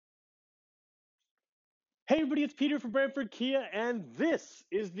Hey everybody, it's Peter from Brantford Kia, and this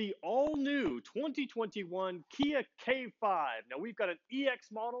is the all-new 2021 Kia K5. Now we've got an EX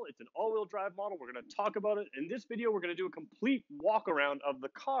model, it's an all-wheel drive model. We're going to talk about it. In this video, we're going to do a complete walk-around of the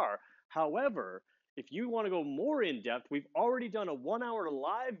car. However, if you want to go more in-depth, we've already done a 1-hour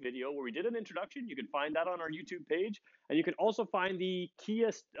live video where we did an introduction. You can find that on our YouTube page, and you can also find the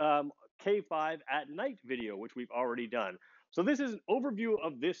Kia K5 at night video, which we've already done. So this is an overview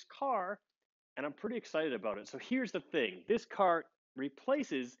of this car, and I'm pretty excited about it. So here's the thing. This car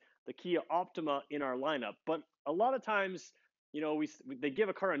replaces the Kia Optima in our lineup, but a lot of times, they give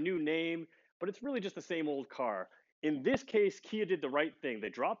a car a new name, but it's really just the same old car. In this case, Kia did the right thing. They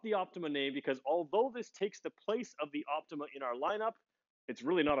dropped the Optima name because although this takes the place of the Optima in our lineup, it's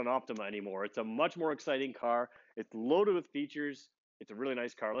really not an Optima anymore. It's a much more exciting car. It's loaded with features. It's a really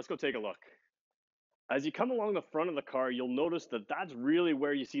nice car. Let's go take a look. As you come along the front of the car, you'll notice that that's really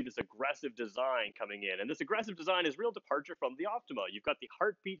where you see this aggressive design coming in. And this aggressive design is real departure from the Optima. You've got the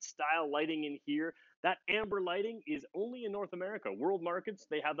heartbeat style lighting in here. That amber lighting is only in North America. World markets,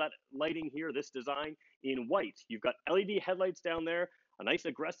 they have that lighting here, this design in white. You've got LED headlights down there, a nice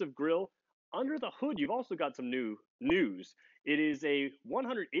aggressive grille. Under the hood, you've also got some new news. It is a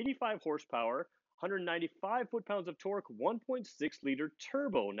 185 horsepower, 195 foot-pounds of torque, 1.6 liter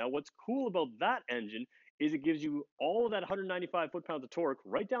turbo. Now, what's cool about that engine is it gives you all of that 195 foot-pounds of torque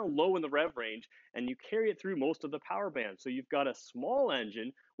right down low in the rev range, and you carry it through most of the power band. So you've got a small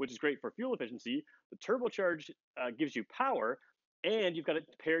engine, which is great for fuel efficiency. The turbocharge gives you power, and you've got it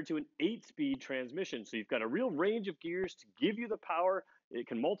paired to an 8-speed transmission. So you've got a real range of gears to give you the power. It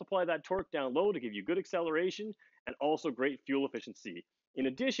can multiply that torque down low to give you good acceleration and also great fuel efficiency. In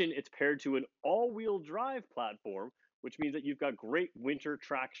addition, it's paired to an all-wheel drive platform, which means that you've got great winter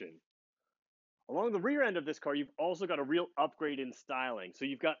traction. Along the rear end of this car, you've also got a real upgrade in styling. So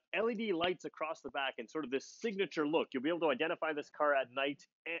you've got LED lights across the back and sort of this signature look. You'll be able to identify this car at night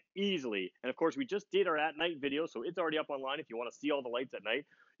easily. And of course, we just did our at night video, so it's already up online if you want to see all the lights at night.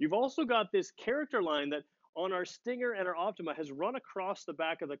 You've also got this character line that on our Stinger and our Optima has run across the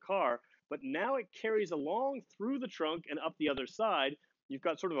back of the car, but now it carries along through the trunk and up the other side. You've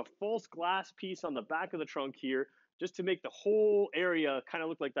got sort of a false glass piece on the back of the trunk here just to make the whole area kind of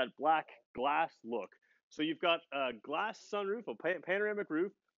look like that black glass look. So you've got a glass sunroof, a panoramic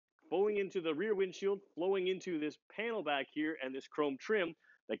roof, flowing into the rear windshield, flowing into this panel back here, and this chrome trim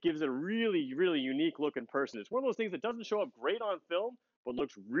that gives it a really, really unique look in person. It's one of those things that doesn't show up great on film, but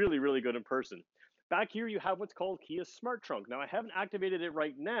looks really, really good in person. Back here, you have what's called Kia's Smart Trunk. Now, I haven't activated it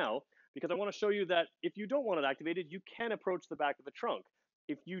right now because I want to show you that if you don't want it activated, you can approach the back of the trunk.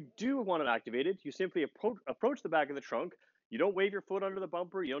 If you do want it activated, you simply approach the back of the trunk. You don't wave your foot under the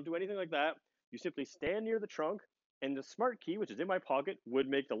bumper. You don't do anything like that. You simply stand near the trunk, and the smart key, which is in my pocket, would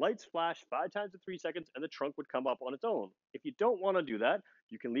make the lights flash 5 times in 3 seconds, and the trunk would come up on its own. If you don't want to do that,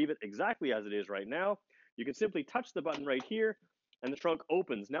 you can leave it exactly as it is right now. You can simply touch the button right here, and the trunk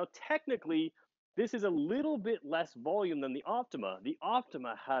opens. Now, technically, this is a little bit less volume than the Optima. The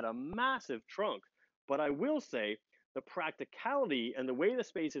Optima had a massive trunk, but I will say the practicality and the way the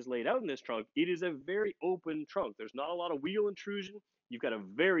space is laid out in this trunk, it is a very open trunk. There's not a lot of wheel intrusion. You've got a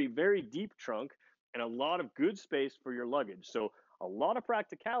very, very deep trunk and a lot of good space for your luggage. So a lot of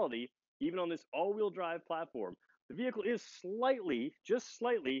practicality, even on this all-wheel drive platform. The vehicle is slightly, just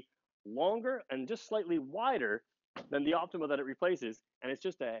slightly longer and just slightly wider than the Optima that it replaces, and it's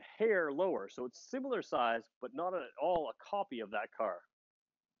just a hair lower. So it's similar size, but not at all a copy of that car.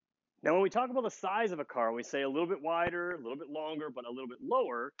 Now, when we talk about the size of a car, we say a little bit wider, a little bit longer, but a little bit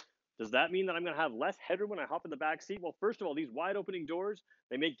lower. Does that mean that I'm going to have less headroom when I hop in the back seat? Well, first of all, these wide opening doors,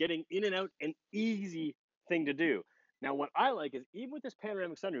 they make getting in and out an easy thing to do. Now, what I like is even with this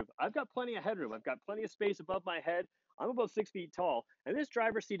panoramic sunroof, I've got plenty of headroom. I've got plenty of space above my head. I'm about 6 feet tall, and this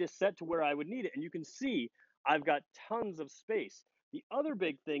driver's seat is set to where I would need it. And you can see I've got tons of space. The other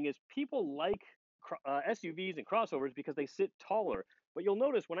big thing is people like SUVs and crossovers because they sit taller. But you'll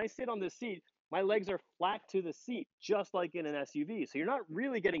notice when I sit on this seat, my legs are flat to the seat, just like in an SUV. So you're not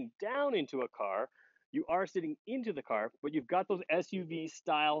really getting down into a car. You are sitting into the car, but you've got those SUV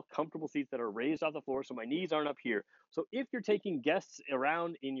style comfortable seats that are raised off the floor, so my knees aren't up here. So if you're taking guests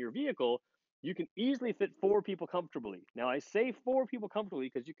around in your vehicle, you can easily fit 4 people comfortably. Now, I say 4 people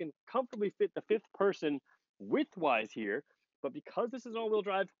comfortably because you can comfortably fit the fifth person width-wise here, but because this is an all-wheel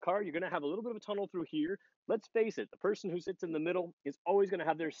drive car, you're going to have a little bit of a tunnel through here. Let's face it, the person who sits in the middle is always going to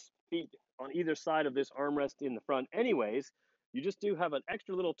have their feet on either side of this armrest in the front anyways. You just do have an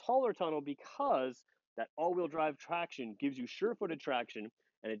extra little taller tunnel because that all-wheel drive traction gives you sure-footed traction,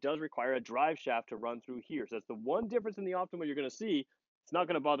 and it does require a drive shaft to run through here. So that's the one difference in the Optima you're going to see. It's not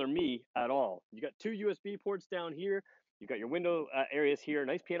going to bother me at all. You got two USB ports down here. You got your window areas here.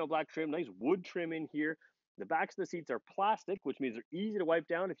 Nice piano black trim, nice wood trim in here. The backs of the seats are plastic, which means they're easy to wipe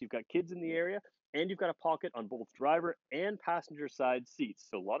down if you've got kids in the area. And you've got a pocket on both driver and passenger side seats.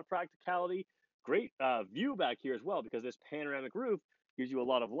 So a lot of practicality. Great view back here as well, because this panoramic roof gives you a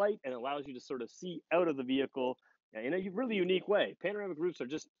lot of light and allows you to sort of see out of the vehicle in a really unique way. Panoramic roofs are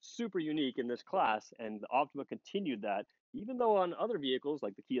just super unique in this class, and the Optima continued that. Even though on other vehicles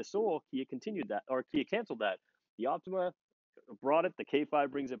like the Kia Soul, Kia continued that, or Kia canceled that. The Optima brought it, the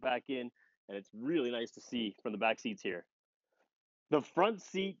K5 brings it back in, and it's really nice to see from the back seats here. The front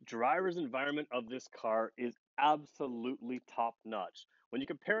seat driver's environment of this car is absolutely top notch. When you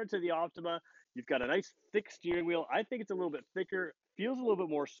compare it to the Optima, you've got a nice thick steering wheel. I think it's a little bit thicker, feels a little bit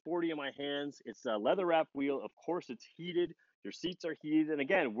more sporty in my hands. It's a leather wrapped wheel. Of course, it's heated. Your seats are heated. And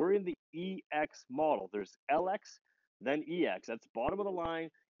again, we're in the EX model. There's LX, then EX. That's bottom of the line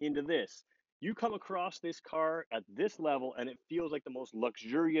into this. You come across this car at this level, and it feels like the most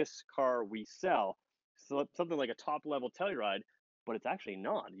luxurious car we sell. So something like a top level Telluride, but it's actually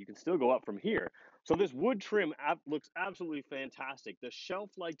not. You can still go up from here. So this wood trim looks absolutely fantastic. The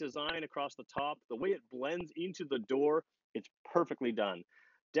shelf-like design across the top, the way it blends into the door, it's perfectly done.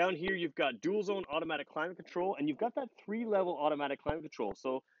 Down here, you've got dual zone automatic climate control, and you've got that 3-level automatic climate control.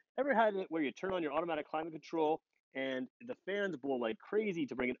 So ever had it where you turn on your automatic climate control and the fans blow like crazy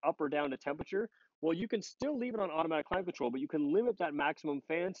to bring it up or down to temperature? Well, you can still leave it on automatic climate control, but you can limit that maximum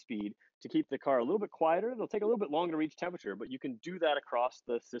fan speed to keep the car a little bit quieter. They'll take a little bit longer to reach temperature, but you can do that across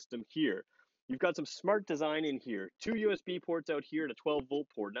the system here. You've got some smart design in here. 2 USB ports out here and a 12-volt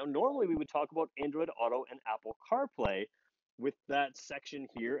port. Now, normally we would talk about Android Auto and Apple CarPlay with that section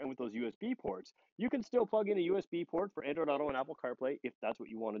here and with those USB ports. You can still plug in a USB port for Android Auto and Apple CarPlay if that's what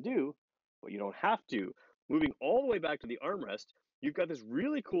you want to do, but you don't have to. Moving all the way back to the armrest, you've got this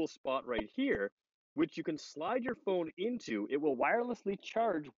really cool spot right here, which you can slide your phone into. It will wirelessly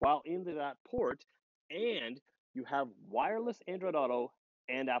charge while into that port, and you have wireless Android Auto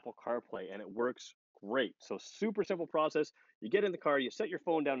and Apple CarPlay, and it works great. So super simple process. You get in the car, you set your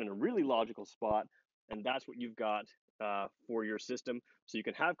phone down in a really logical spot, and that's what you've got for your system. So you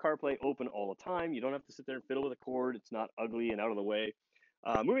can have CarPlay open all the time. You don't have to sit there and fiddle with a cord. It's not ugly and out of the way.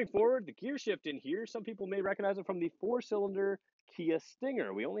 Moving forward, the gear shift in here, some people may recognize it from the 4-cylinder Kia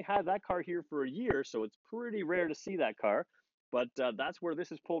Stinger. We only had that car here for a year, so it's pretty rare to see that car. But that's where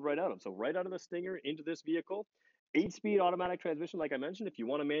this is pulled right out of. So right out of the Stinger into this vehicle. 8-speed automatic transmission, like I mentioned. If you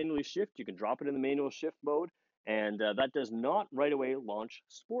want to manually shift, you can drop it in the manual shift mode. And that does not right away launch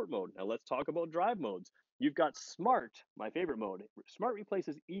sport mode. Now let's talk about drive modes. You've got Smart, my favorite mode. Smart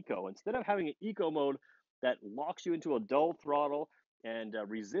replaces Eco. Instead of having an Eco mode that locks you into a dull throttle and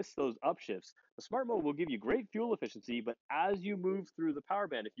resists those upshifts, the Smart mode will give you great fuel efficiency, but as you move through the power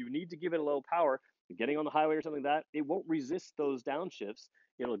band, if you need to give it a low power, getting on the highway or something like that, it won't resist those downshifts.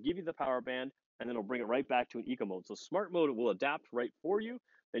 It'll give you the power band, and then it'll bring it right back to an Eco mode. So Smart mode will adapt right for you.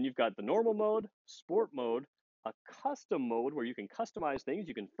 Then you've got the normal mode, sport mode, a custom mode where you can customize things.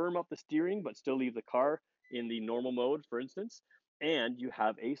 You can firm up the steering, but still leave the car in the normal mode, for instance. And you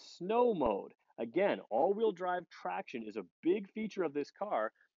have a snow mode. Again, all-wheel drive traction is a big feature of this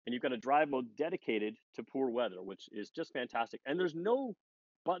car, and you've got a drive mode dedicated to poor weather, which is just fantastic. And there's no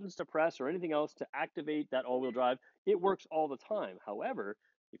buttons to press or anything else to activate that all-wheel drive. It works all the time. However,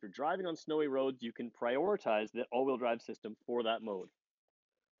 if you're driving on snowy roads, you can prioritize the all-wheel drive system for that mode.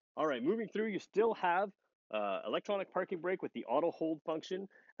 All right, moving through, you still have electronic parking brake with the auto hold function.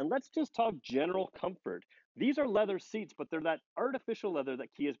 And let's just talk general comfort. These are leather seats, but they're that artificial leather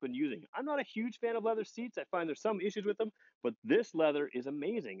that Kia's been using. I'm not a huge fan of leather seats. I find there's some issues with them, but this leather is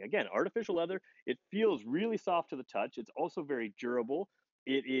amazing. Again, artificial leather. It feels really soft to the touch. It's also very durable.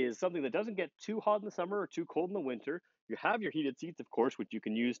 It is something that doesn't get too hot in the summer or too cold in the winter. You have your heated seats, of course, which you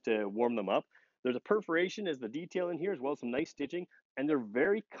can use to warm them up. There's a perforation as the detail in here, as well as some nice stitching, and they're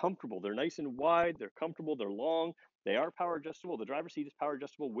very comfortable. They're nice and wide, they're comfortable, they're long, they are power adjustable. The driver's seat is power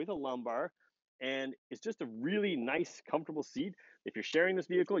adjustable with a lumbar, and it's just a really nice, comfortable seat. If you're sharing this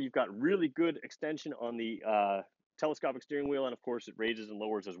vehicle, you've got really good extension on the telescopic steering wheel, and of course, it raises and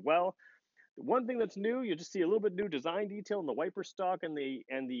lowers as well. The one thing that's new, you just see a little bit new design detail in the wiper stock and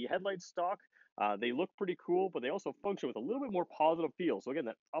the headlight stock. They look pretty cool, but they also function with a little bit more positive feel. So again,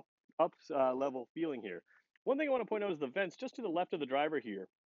 that up level feeling here. One thing I want to point out is the vents just to the left of the driver here.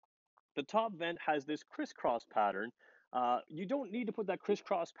 The top vent has this crisscross pattern. You don't need to put that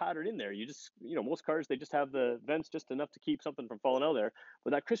crisscross pattern in there. You just, most cars, they just have the vents just enough to keep something from falling out there.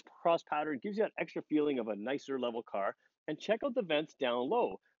 But that crisscross pattern gives you that extra feeling of a nicer level car. And check out the vents down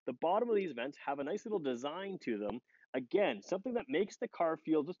low. The bottom of these vents have a nice little design to them. Again, something that makes the car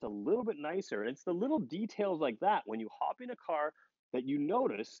feel just a little bit nicer. And it's the little details like that when you hop in a car that you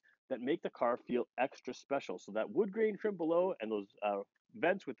notice that make the car feel extra special. So that wood grain trim below and those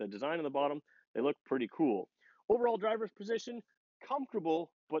vents with the design on the bottom, they look pretty cool. Overall driver's position,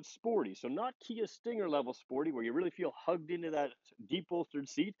 comfortable but sporty. So not Kia Stinger level sporty where you really feel hugged into that deep bolstered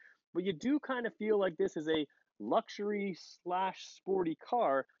seat, but you do kind of feel like this is a luxury slash sporty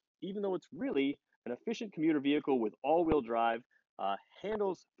car, even though it's really an efficient commuter vehicle with all-wheel drive.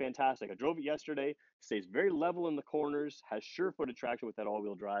 Handles fantastic. I drove it yesterday. Stays very level in the corners. Has sure-footed traction with that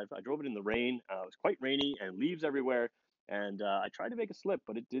all-wheel drive. I drove it in the rain. It was quite rainy and leaves everywhere. And I tried to make a slip,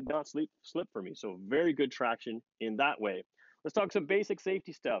 but it did not slip for me. So very good traction in that way. Let's talk some basic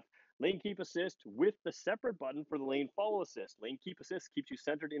safety stuff. Lane keep assist with the separate button for the lane follow assist. Lane keep assist keeps you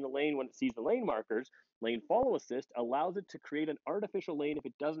centered in the lane when it sees the lane markers. Lane follow assist allows it to create an artificial lane if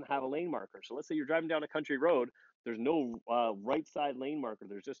it doesn't have a lane marker. So let's say you're driving down a country road, there's no right side lane marker,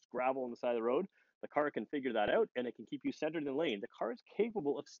 there's just gravel on the side of the road. The car can figure that out and it can keep you centered in the lane. The car is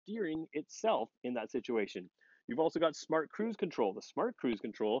capable of steering itself in that situation. You've also got smart cruise control. The smart cruise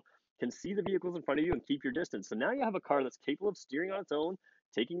control can see the vehicles in front of you and keep your distance. So now you have a car that's capable of steering on its own,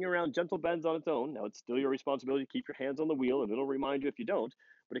 taking you around gentle bends on its own. Now it's still your responsibility to keep your hands on the wheel, and it'll remind you if you don't,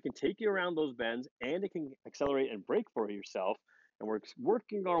 but it can take you around those bends and it can accelerate and brake for yourself. And we're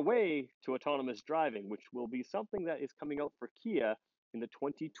working our way to autonomous driving, which will be something that is coming out for Kia in the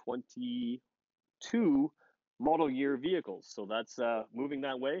 2022 model year vehicles. So that's moving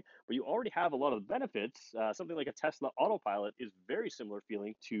that way. But you already have a lot of benefits. Something like a Tesla autopilot is very similar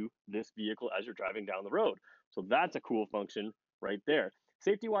feeling to this vehicle as you're driving down the road. So that's a cool function right there.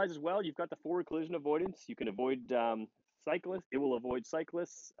 Safety wise as well, you've got the forward collision avoidance. You can avoid cyclists. It will avoid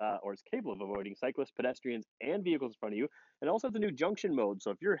cyclists, or it's capable of avoiding cyclists, pedestrians, and vehicles in front of you. And also the new junction mode.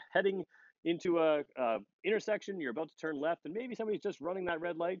 So if you're heading into a intersection, you're about to turn left, and maybe somebody's just running that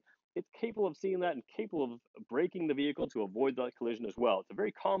red light, it's capable of seeing that and capable of braking the vehicle to avoid that collision as well. It's a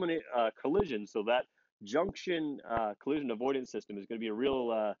very common collision, so that junction collision avoidance system is going to be a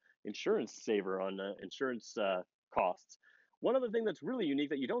real insurance saver on insurance costs. One other thing that's really unique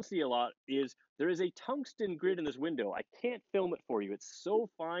that you don't see a lot is there is a tungsten grid in this window. I can't film it for you. It's so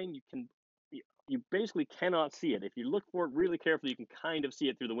fine you basically cannot see it. If you look for it really carefully, you can kind of see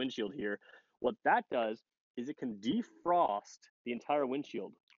it through the windshield here. What that does is it can defrost the entire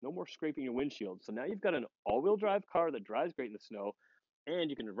windshield. No more scraping your windshield. So now you've got an all-wheel drive car that drives great in the snow,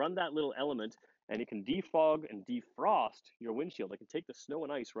 and you can run that little element and it can defog and defrost your windshield. It can take the snow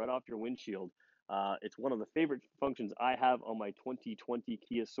and ice right off your windshield. It's one of the favorite functions I have on my 2020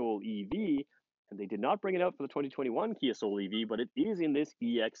 Kia Soul EV, and they did not bring it out for the 2021 Kia Soul EV, but it is in this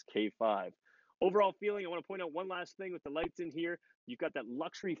EX-K5. Overall feeling, I want to point out one last thing with the lights in here. You've got that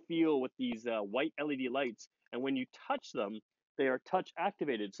luxury feel with these white LED lights, and when you touch them, they are touch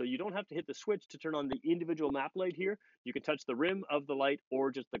activated, so you don't have to hit the switch to turn on the individual map light here. You can touch the rim of the light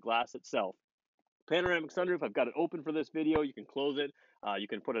or just the glass itself. Panoramic sunroof, I've got it open for this video. You can close it. You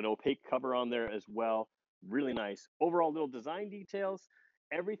can put an opaque cover on there as well. Really nice. Overall little design details.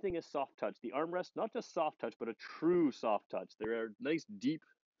 Everything is soft touch. The armrest, not just soft touch, but a true soft touch. There are nice deep,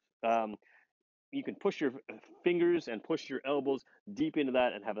 you can push your fingers and push your elbows deep into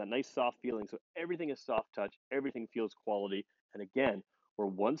that and have that nice soft feeling. So everything is soft touch. Everything feels quality. And again, we're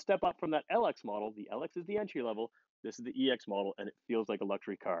one step up from that LX model. The LX is the entry level. This is the EX model, and it feels like a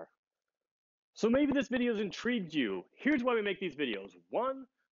luxury car. So maybe this video has intrigued you. Here's why we make these videos. 1,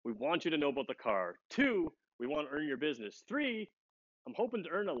 we want you to know about the car. 2, we want to earn your business. 3, I'm hoping to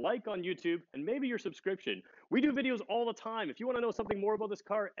earn a like on YouTube and maybe your subscription. We do videos all the time. If you want to know something more about this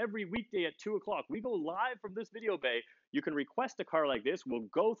car, every weekday at 2 o'clock, we go live from this video bay. You can request a car like this. We'll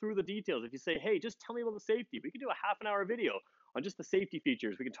go through the details. If you say, hey, just tell me about the safety, we can do a half-an-hour video on just the safety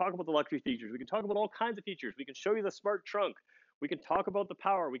features. We can talk about the luxury features. We can talk about all kinds of features. We can show you the smart trunk. We can talk about the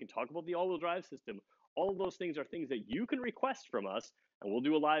power. We can talk about the all-wheel drive system. All of those things are things that you can request from us, and we'll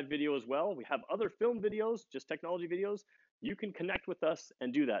do a live video as well. We have other film videos, just technology videos. You can connect with us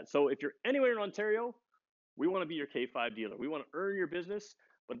and do that. So if you're anywhere in Ontario, we want to be your K5 dealer. We want to earn your business,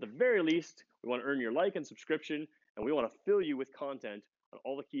 but at the very least, we want to earn your like and subscription, and we want to fill you with content on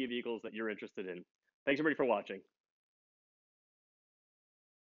all the Kia vehicles that you're interested in. Thanks everybody for watching.